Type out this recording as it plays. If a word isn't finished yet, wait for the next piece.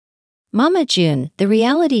Mama June, the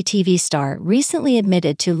reality TV star, recently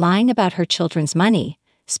admitted to lying about her children's money,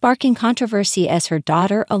 sparking controversy as her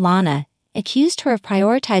daughter, Alana, accused her of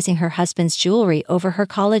prioritizing her husband's jewelry over her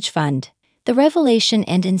college fund. The revelation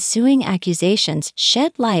and ensuing accusations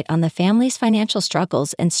shed light on the family's financial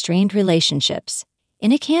struggles and strained relationships.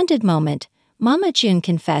 In a candid moment, Mama June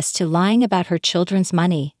confessed to lying about her children's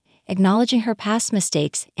money, acknowledging her past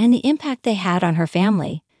mistakes and the impact they had on her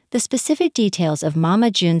family. The specific details of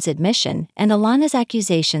Mama June's admission and Alana's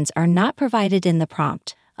accusations are not provided in the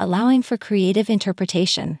prompt, allowing for creative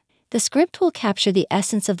interpretation. The script will capture the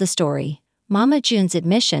essence of the story: Mama June's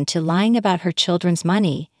admission to lying about her children's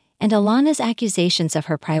money, and Alana's accusations of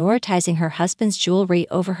her prioritizing her husband's jewelry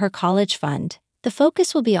over her college fund. The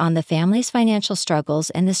focus will be on the family's financial struggles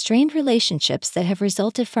and the strained relationships that have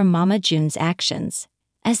resulted from Mama June's actions.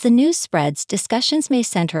 As the news spreads, discussions may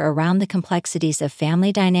center around the complexities of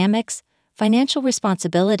family dynamics, financial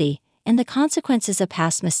responsibility, and the consequences of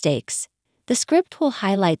past mistakes. The script will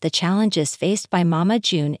highlight the challenges faced by Mama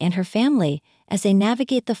June and her family as they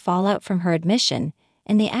navigate the fallout from her admission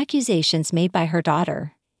and the accusations made by her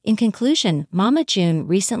daughter. In conclusion, Mama June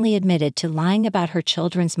recently admitted to lying about her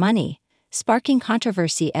children's money, sparking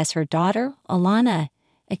controversy as her daughter, Alana,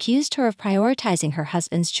 accused her of prioritizing her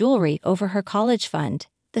husband's jewelry over her college fund.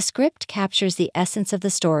 The script captures the essence of the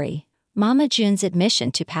story: Mama June's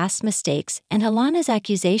admission to past mistakes and Alana's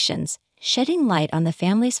accusations, shedding light on the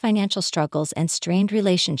family's financial struggles and strained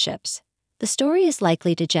relationships. The story is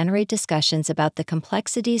likely to generate discussions about the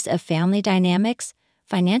complexities of family dynamics,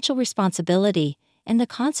 financial responsibility, and the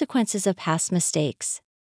consequences of past mistakes.